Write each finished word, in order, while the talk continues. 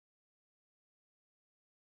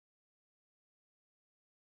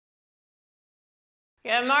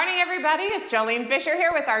Good morning, everybody. It's Jolene Fisher here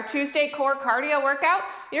with our Tuesday core cardio workout.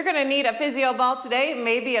 You're going to need a physio ball today,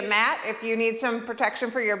 maybe a mat if you need some protection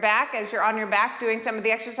for your back as you're on your back doing some of the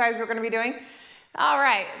exercises we're going to be doing. All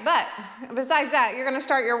right, but besides that, you're going to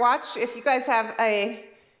start your watch. If you guys have a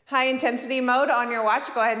high intensity mode on your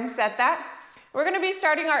watch, go ahead and set that. We're going to be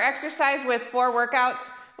starting our exercise with 4 workouts.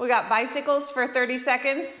 We got bicycles for 30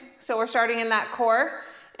 seconds, so we're starting in that core.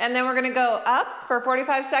 And then we're going to go up for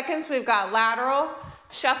 45 seconds. We've got lateral,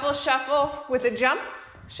 shuffle, shuffle with a jump,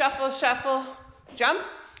 shuffle, shuffle, jump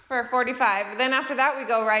for 45. Then after that, we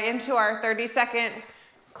go right into our 30-second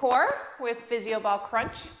core with Physioball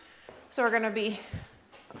crunch. So we're going to be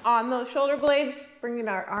on those shoulder blades, bringing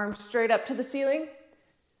our arms straight up to the ceiling.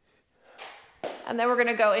 And then we're going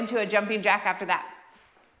to go into a jumping jack after that.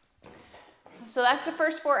 So that's the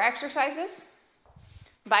first 4 exercises.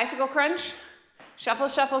 Bicycle crunch, shuffle,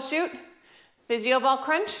 shuffle, shoot, Physioball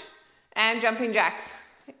crunch, and jumping jacks.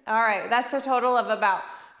 All right, that's a total of about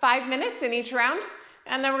 5 minutes in each round.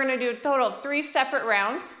 And then we're going to do a total of 3 separate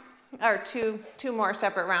rounds, or two more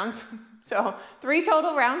separate rounds. So 3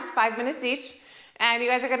 total rounds, 5 minutes each. And you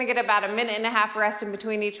guys are going to get about a 1.5 minute rest in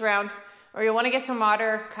between each round. Or you'll want to get some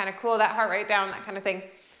water, kind of cool that heart rate down, that kind of thing.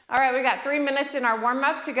 All right, we got 3 minutes in our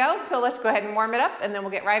warm-up to go. So let's go ahead and warm it up, and then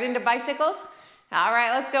we'll get right into bicycles. All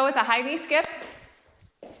right, let's go with a high knee skip.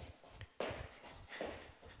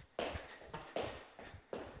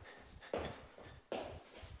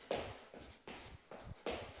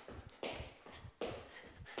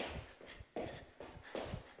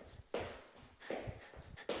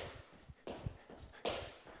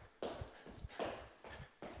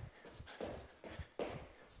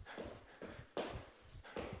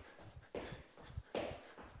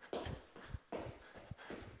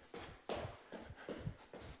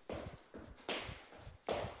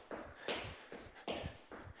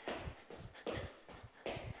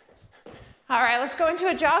 All right, let's go into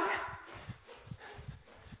a jog.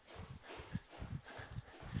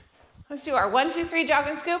 Let's do our 1, 2, 3 jog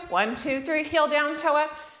and scoop. 1, 2, 3, heel down, toe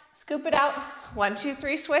up, scoop it out. 1, 2,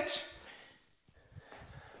 3, switch.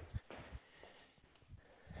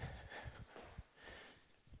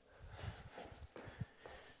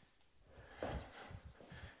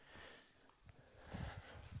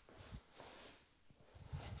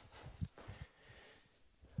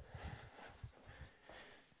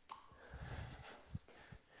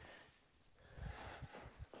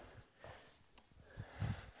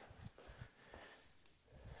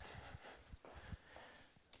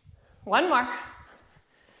 One more.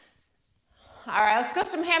 All right, let's go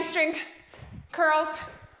some hamstring curls.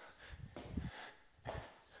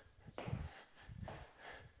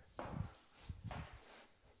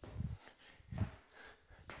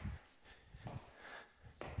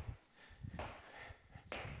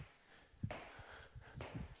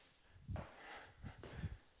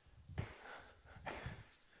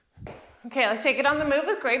 Okay, let's take it on the move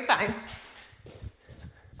with grapevine.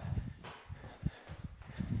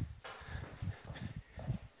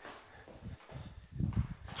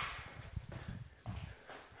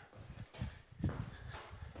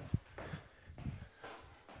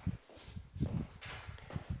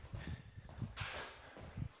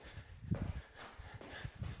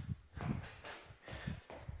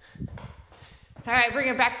 All right, bring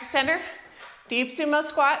it back to center. Deep sumo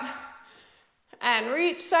squat. And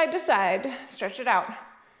reach side to side. Stretch it out.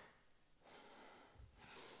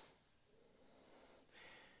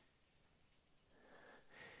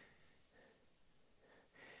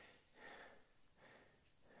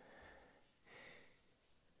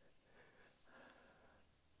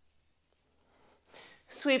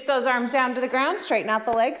 Sweep those arms down to the ground. Straighten out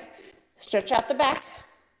the legs. Stretch out the back.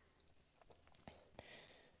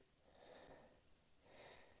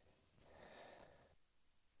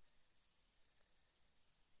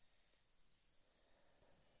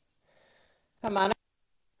 Come on.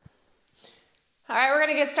 All right, we're going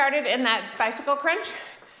to get started in that bicycle crunch.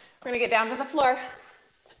 We're going to get down to the floor.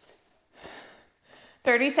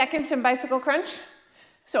 30 seconds in bicycle crunch.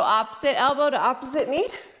 So opposite elbow to opposite knee.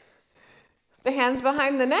 The hands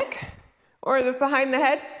behind the neck or behind the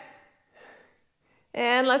head.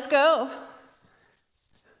 And let's go.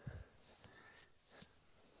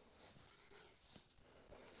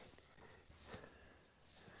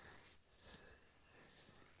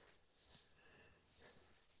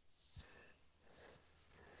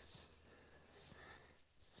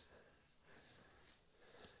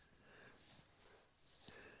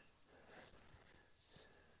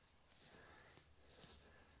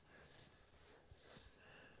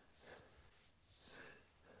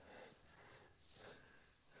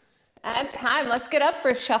 And time, let's get up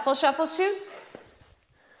for shuffle, shuffle, shoot.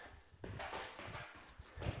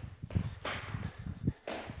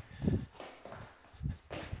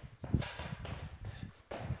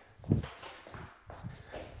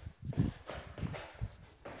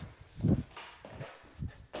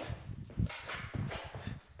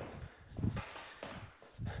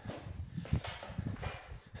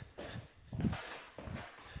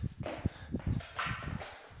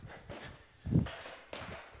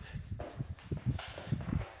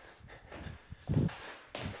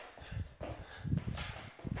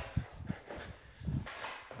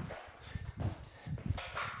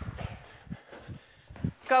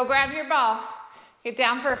 Go grab your ball. Get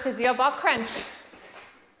down for a physio ball crunch.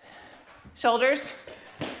 Shoulders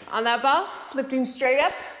on that ball, lifting straight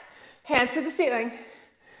up, hands to the ceiling.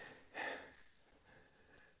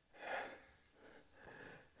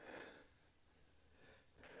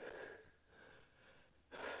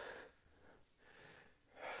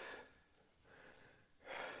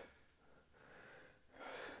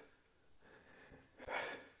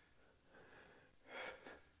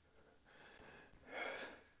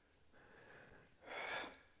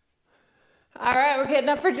 All right, we're getting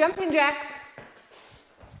up for jumping jacks.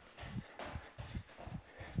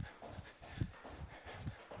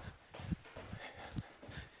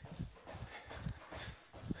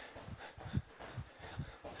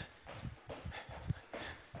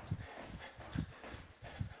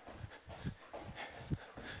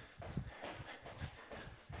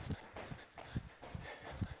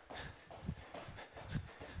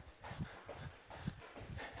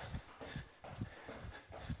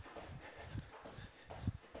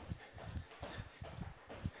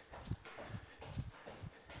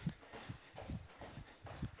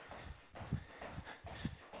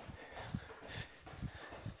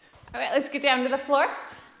 All right, let's get down to the floor.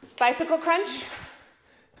 Bicycle crunch.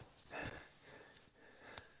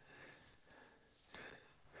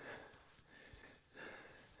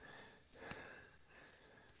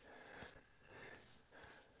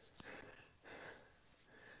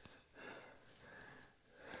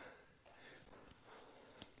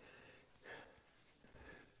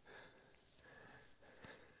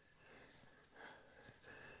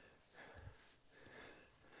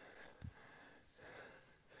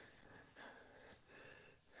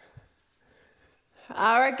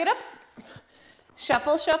 All right, get up.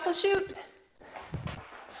 Shuffle, shuffle, shoot.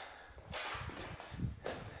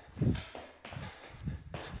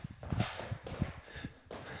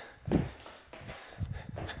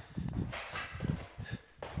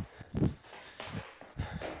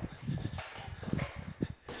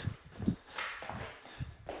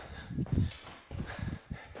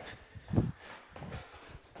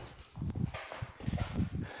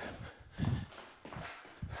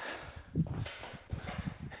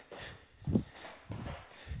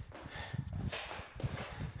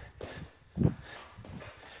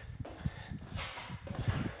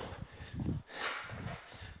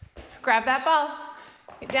 Grab that ball,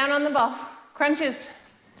 get down on the ball, crunches,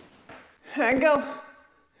 and go.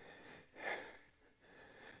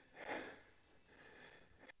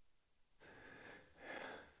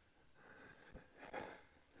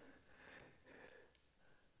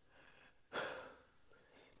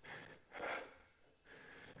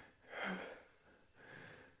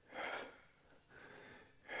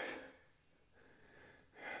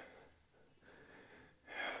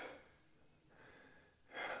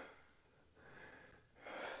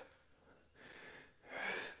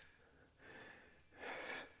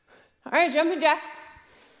 All right, jumping jacks.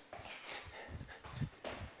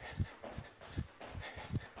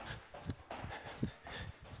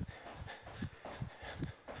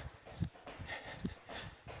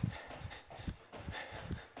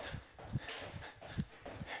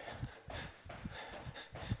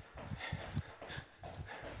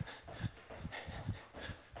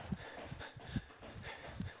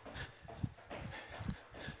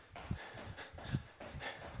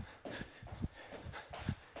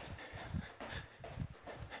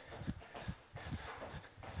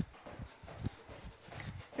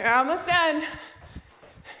 You're almost done.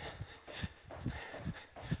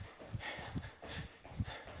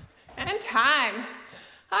 And time.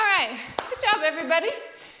 All right, good job, everybody.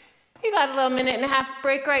 You got a little minute and a half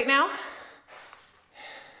break right now.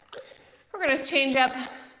 We're gonna change up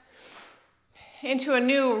into a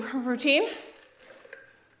new routine.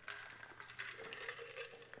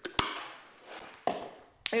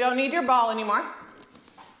 You don't need your ball anymore.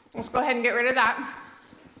 Let's go ahead and get rid of that.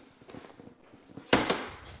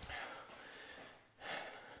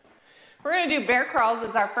 We're gonna do bear crawls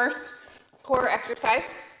as our first core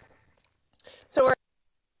exercise. So we're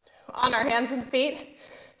on our hands and feet,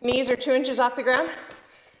 knees are 2 inches off the ground,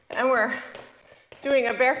 and we're doing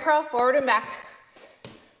a bear crawl forward and back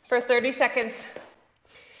for 30 seconds.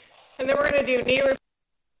 And then we're gonna do knee rotation,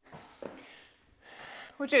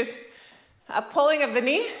 which is a pulling of the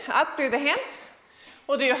knee up through the hands.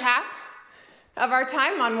 We'll do half of our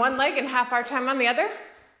time on one leg and half our time on the other.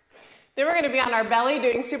 Then we're going to be on our belly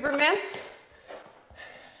doing Supermans.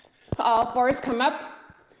 All fours come up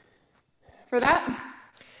for that.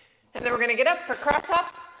 And then we're going to get up for cross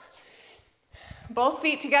hops. Both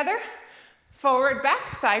feet together, forward,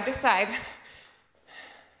 back, side to side.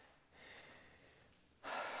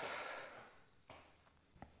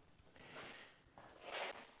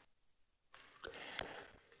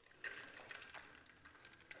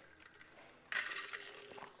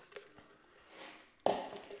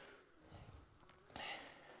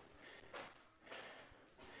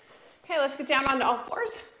 Okay, let's get down onto all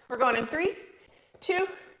fours. We're going in 3, 2,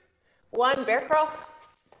 1, bear crawl.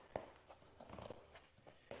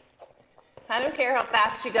 I don't care how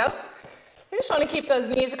fast you go. You just want to keep those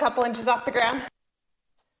knees a couple inches off the ground.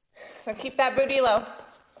 So keep that booty low.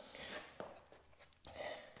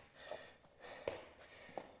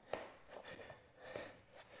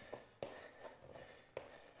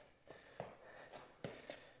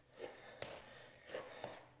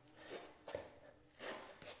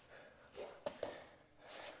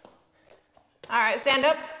 All right, stand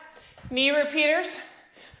up, knee repeaters.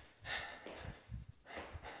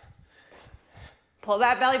 Pull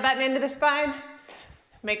that belly button into the spine.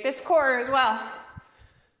 Make this core as well.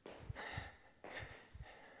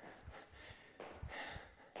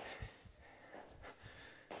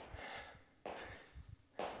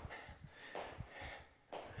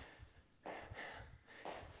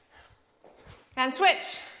 And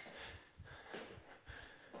switch.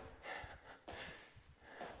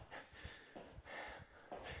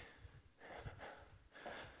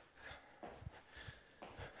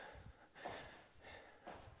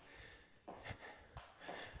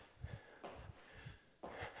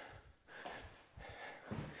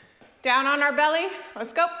 Down on our belly,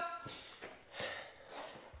 let's go.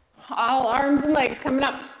 All arms and legs coming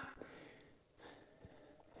up.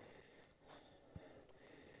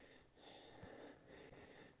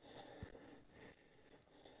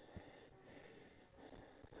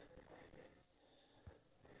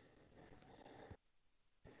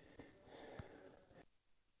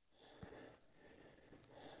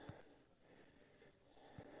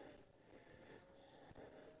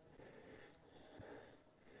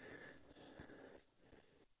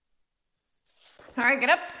 All right, get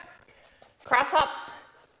up. Cross hops.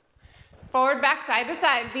 Forward, back, side to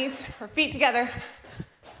side, knees or feet together.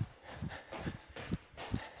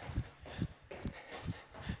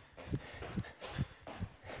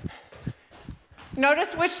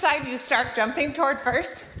 Notice which side you start jumping toward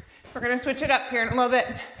first. We're gonna switch it up here in a little bit.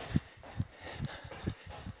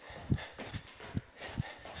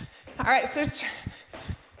 All right, switch.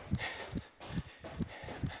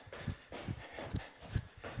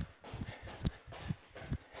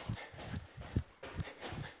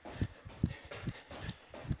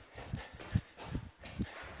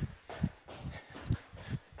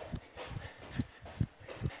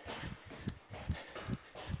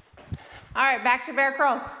 All right, back to bear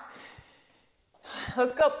crawls.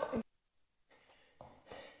 Let's go.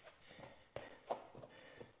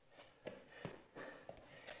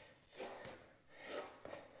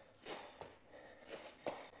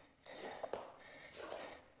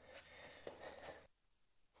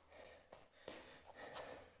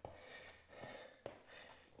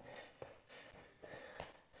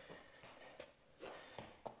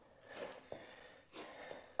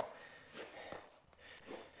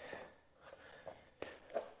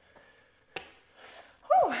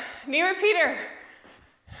 Knee repeater.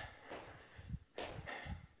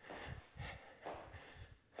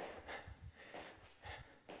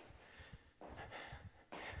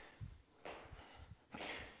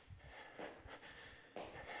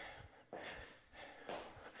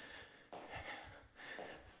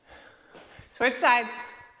 Switch sides.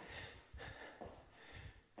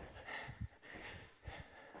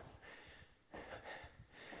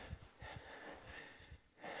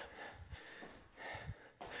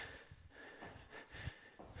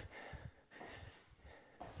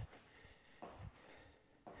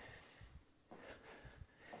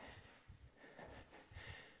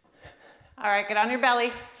 All right, get on your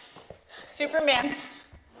belly. Supermans.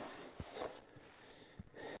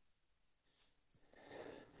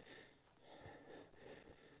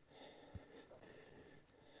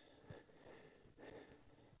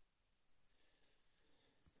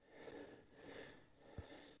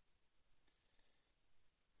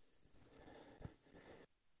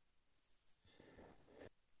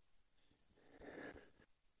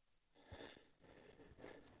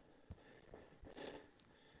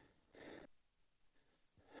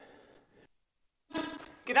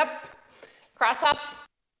 Get up, cross hops.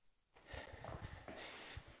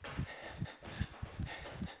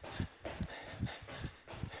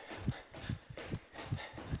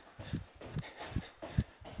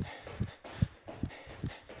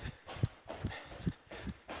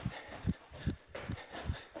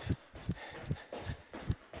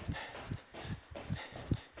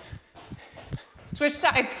 Switch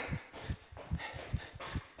sides.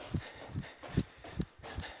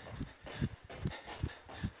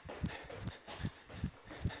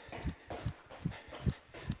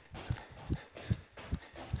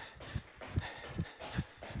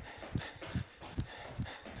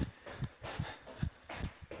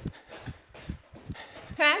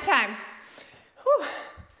 Nap time. Whew.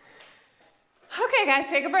 Okay, guys,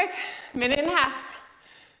 take a break. Minute and a half.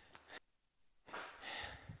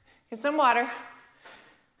 Get some water.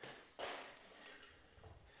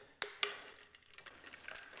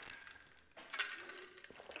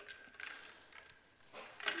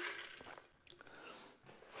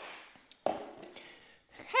 Okay,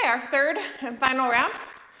 our third and final round.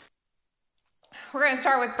 We're going to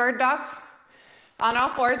start with bird dogs on all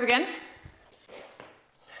fours again.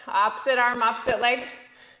 Opposite arm, opposite leg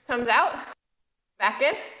comes out, back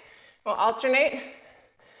in. We'll alternate.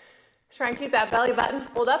 Try and keep that belly button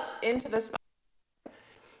pulled up into the spine.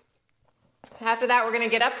 After that, we're going to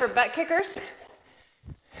get up for butt kickers.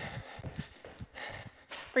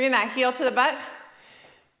 Bringing that heel to the butt.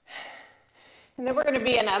 And then we're going to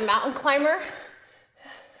be in a mountain climber.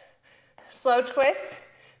 Slow twist.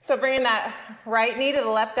 So bringing that right knee to the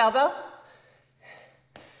left elbow.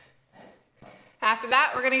 After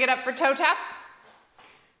that, we're going to get up for toe taps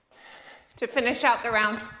to finish out the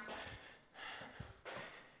round.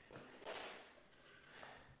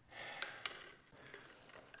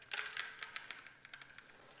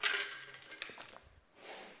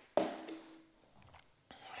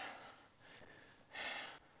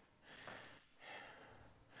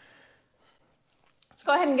 Let's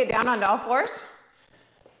go ahead and get down onto all fours.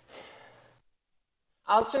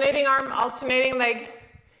 Alternating arm, alternating leg.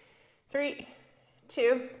 3,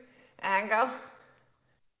 2, and go.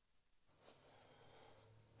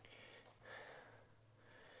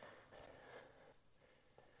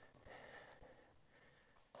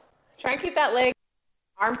 Try and keep that leg,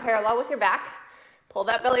 arm parallel with your back. Pull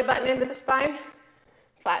that belly button into the spine.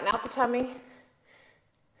 Flatten out the tummy.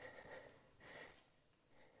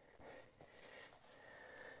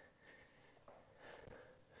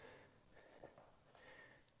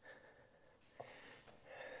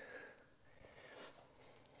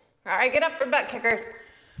 All right, get up for butt kickers.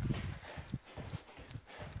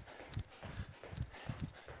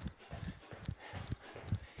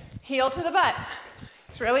 Heel to the butt.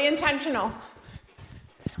 It's really intentional.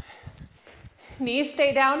 Knees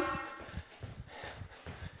stay down.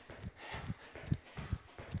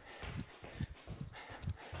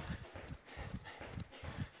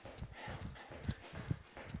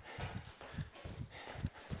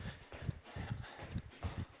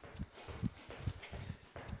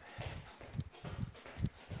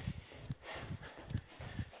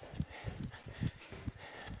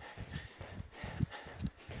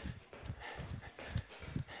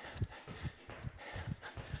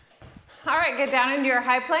 All right, get down into your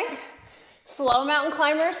high plank. Slow mountain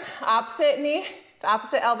climbers, opposite knee to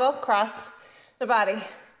opposite elbow, cross the body.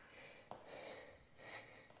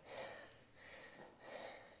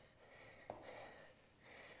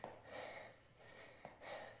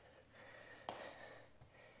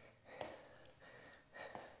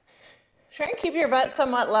 Try and keep your butt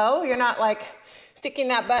somewhat low. You're not like sticking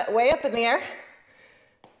that butt way up in the air.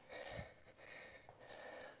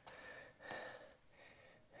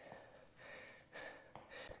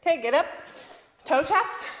 Okay, get up, toe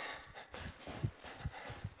taps.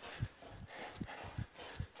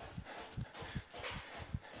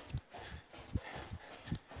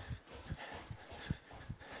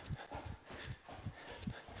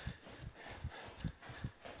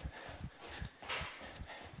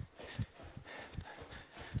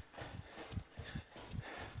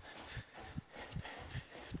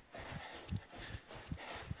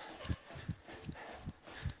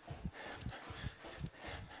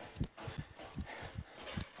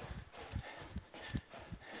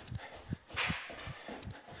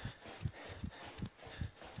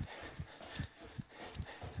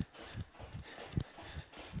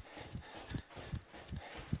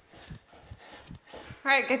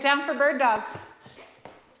 All right, get down for bird dogs.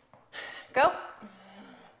 Go.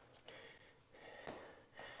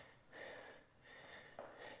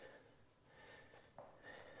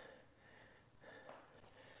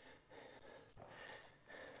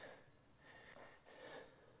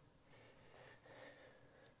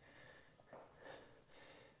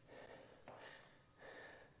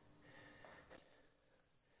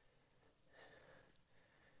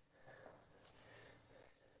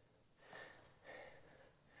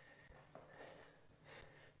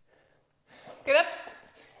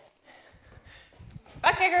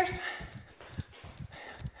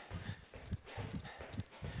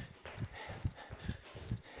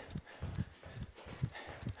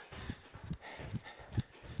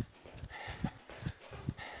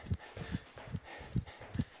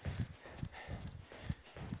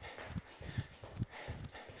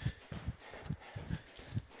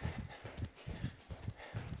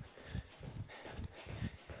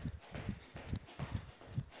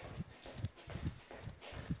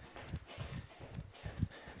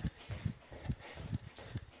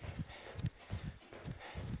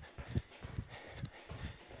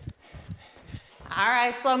 All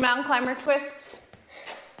right, slow mountain climber twist.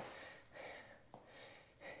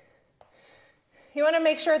 You want to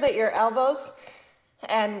make sure that your elbows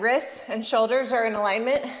and wrists and shoulders are in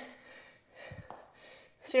alignment,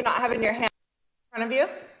 so you're not having your hand in front of you.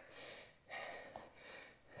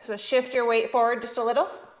 So shift your weight forward just a little.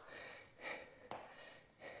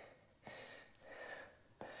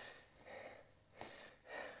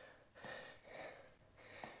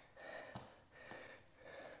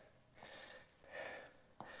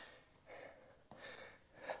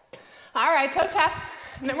 All right, toe taps,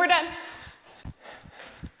 and then we're done.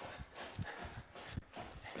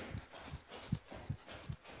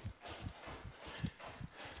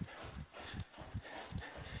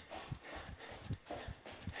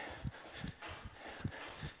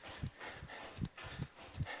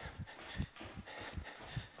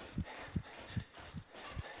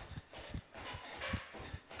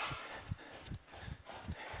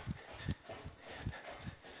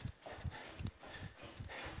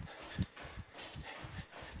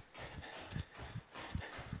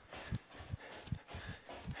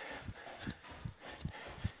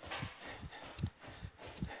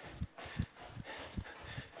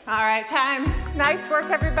 All right, time. Nice work,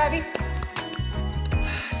 everybody.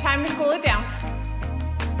 Time to cool it down.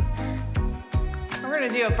 We're gonna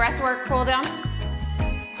do a breath work cool down.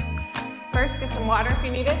 First, get some water if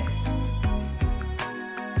you need it.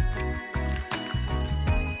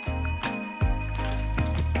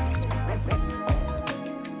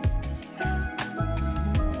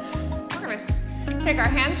 We're gonna take our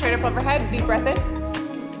hands straight up overhead, deep breath in.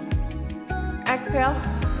 Exhale.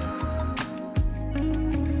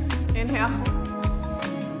 Inhale.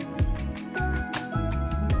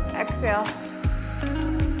 Exhale.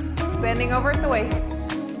 Bending over at the waist.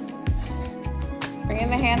 Bringing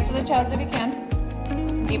the hands to the toes if you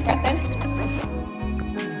can. Deep breath in.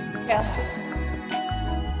 Exhale.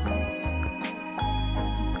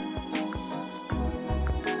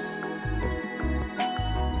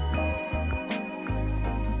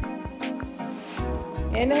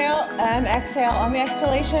 Inhale and exhale. On the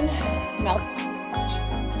exhalation, melt.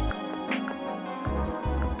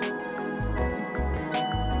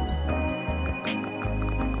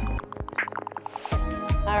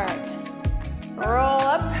 All right, roll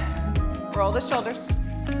up, roll the shoulders.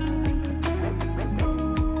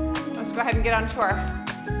 Let's go ahead and get onto our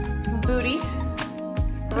booty.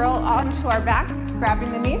 Roll onto our back,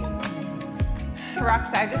 grabbing the knees. Rock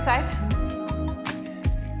side to side.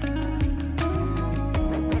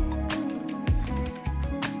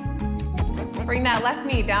 Bring that left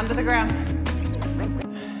knee down to the ground.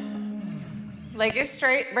 Leg is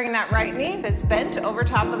straight, bring that right knee that's bent over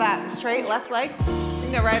top of that straight left leg.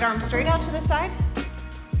 Bring the right arm straight out to the side.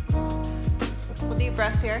 Couple deep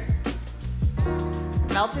breaths here.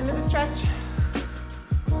 Melt into the stretch.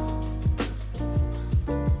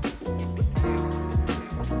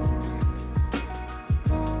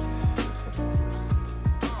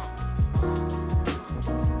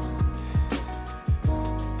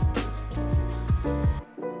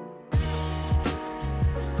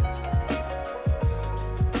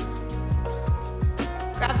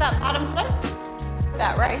 Grab that bottom foot,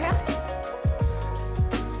 that right hand,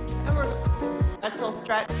 and let's little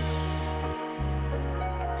stretch,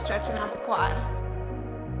 stretching out the quad.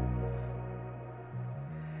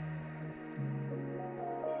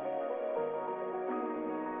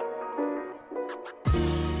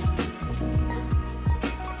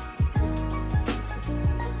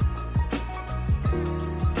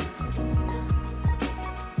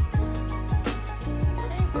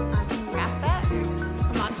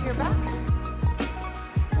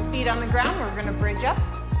 Feet on the ground, we're gonna bridge up.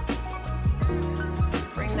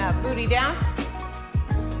 Bring that booty down.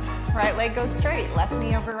 Right leg goes straight, left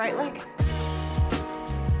knee over right leg.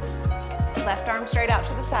 Left arm straight out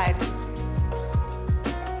to the side.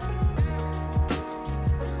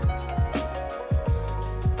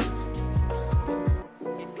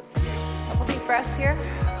 Couple deep breaths here.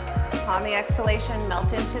 On the exhalation,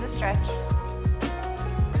 melt into the stretch.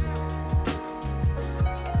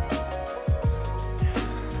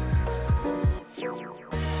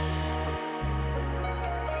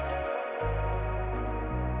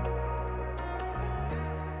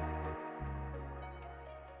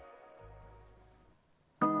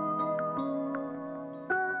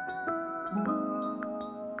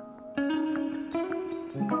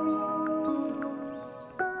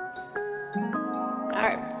 All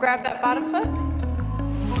right, grab that bottom foot,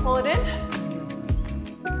 pull it in.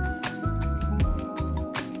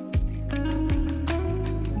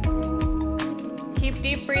 Keep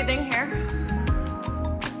deep breathing here.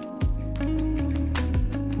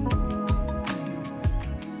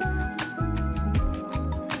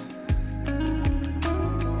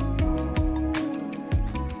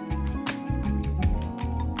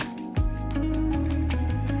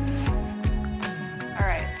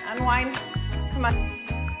 Come on.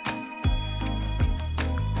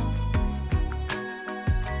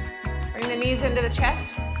 Bring the knees into the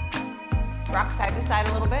chest. Rock side to side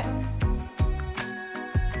a little bit.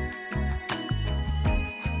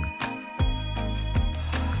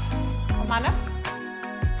 Come on up.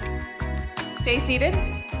 Stay seated.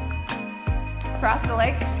 Cross the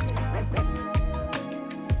legs.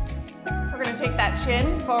 We're going to take that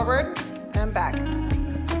chin forward and back.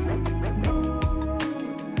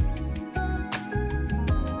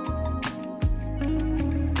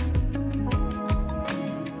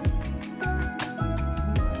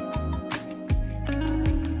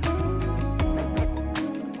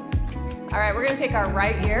 All right, we're going to take our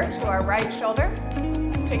right ear to our right shoulder.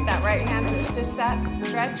 Take that right hand to assist that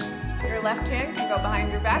stretch. Your left hand can go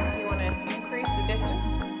behind your back if you want to increase the distance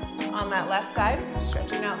on that left side,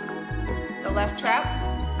 stretching out the left trap.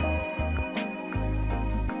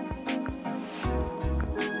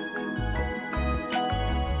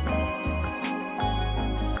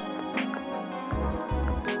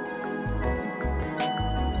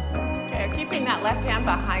 Okay, keeping that left hand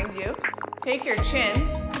behind you, take your chin,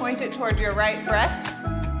 point it toward your right breast,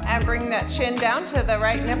 and bring that chin down to the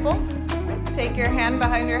right nipple. Take your hand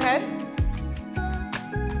behind your head.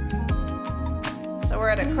 So we're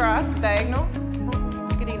at a cross, diagonal,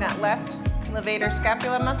 getting that left levator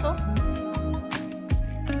scapula muscle.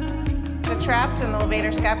 The traps and the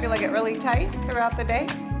levator scapula get really tight throughout the day.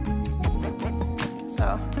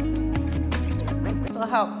 So this will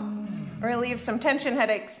help relieve some tension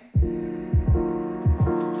headaches.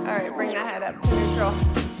 All right, bring the head up to neutral.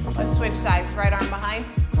 Let's switch sides, right arm behind.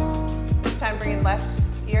 This time bringing left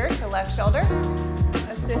ear to left shoulder.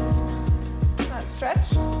 Assist that stretch.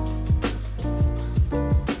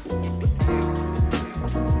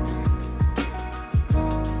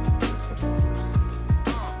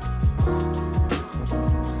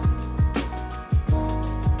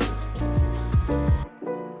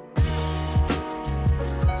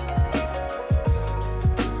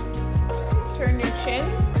 Turn your chin,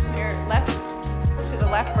 your left to the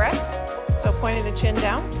left breast. So pointing the chin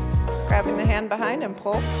down, grabbing the hand behind and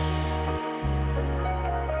pull.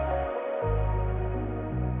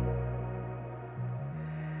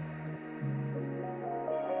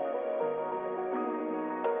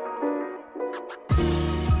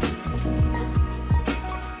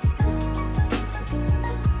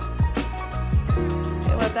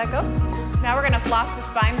 Okay, let that go. Now we're going to floss the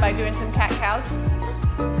spine by doing some cat-cows.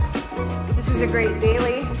 This is a great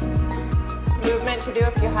daily movement to do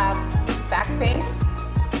if you have back pain.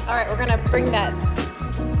 All right, we're gonna bring that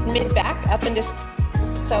mid-back up into,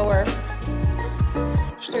 so we're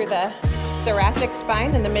through the thoracic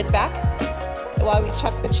spine and the mid-back while we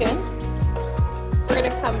chuck the chin. We're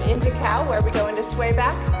gonna come into cow where we go into sway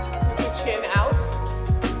back, with the chin out.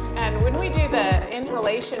 And when we do the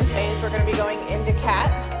inhalation phase, we're gonna be going into cat.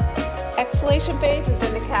 Exhalation phase is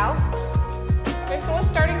into cow. Okay, so let's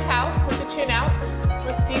start in cow with the chin out.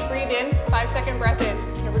 Let's deep breathe in, 5-second breath in.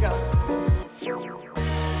 Here we go.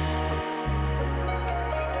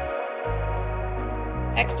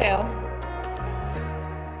 Exhale.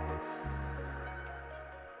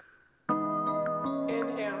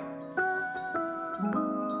 Inhale.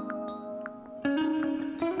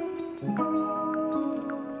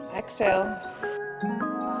 Exhale.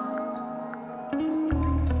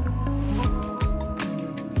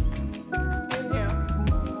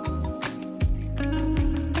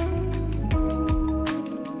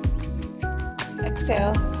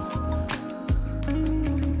 Exhale.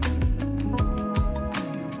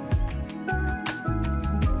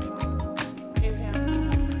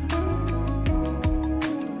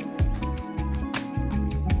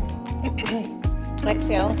 Inhale.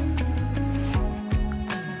 Exhale.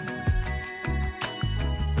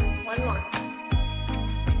 One more.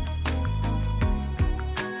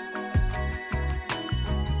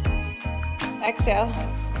 Exhale.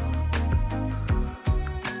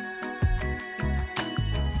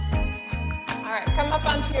 Come up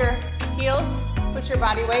onto your heels, put your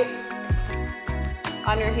body weight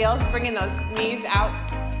on your heels, bringing those knees out.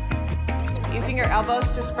 Using your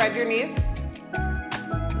elbows to spread your knees.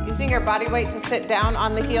 Using your body weight to sit down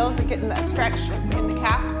on the heels and getting that stretch in the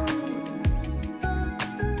calf.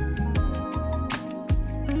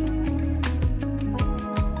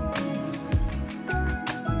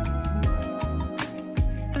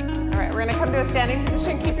 All right, we're gonna come to a standing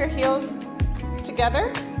position. Keep your heels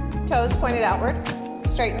together. Toes pointed outward,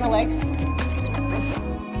 straighten the legs.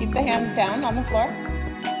 Keep the hands down on the floor.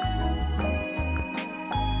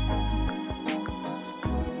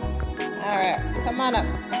 All right, come on up.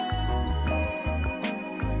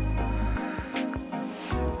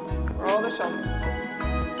 Roll the shoulders.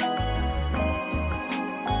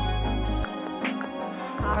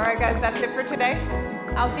 All right, guys, that's it for today.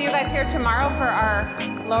 I'll see you guys here tomorrow for our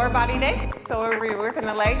lower body day. So we're working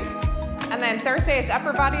the legs. And then Thursday is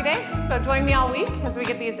upper body day. So join me all week as we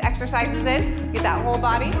get these exercises in, get that whole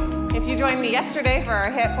body. If you joined me yesterday for our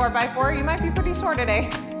hip 4x4, you might be pretty sore today.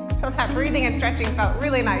 So that breathing and stretching felt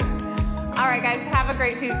really nice. All right, guys, have a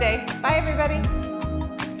great Tuesday. Bye, everybody.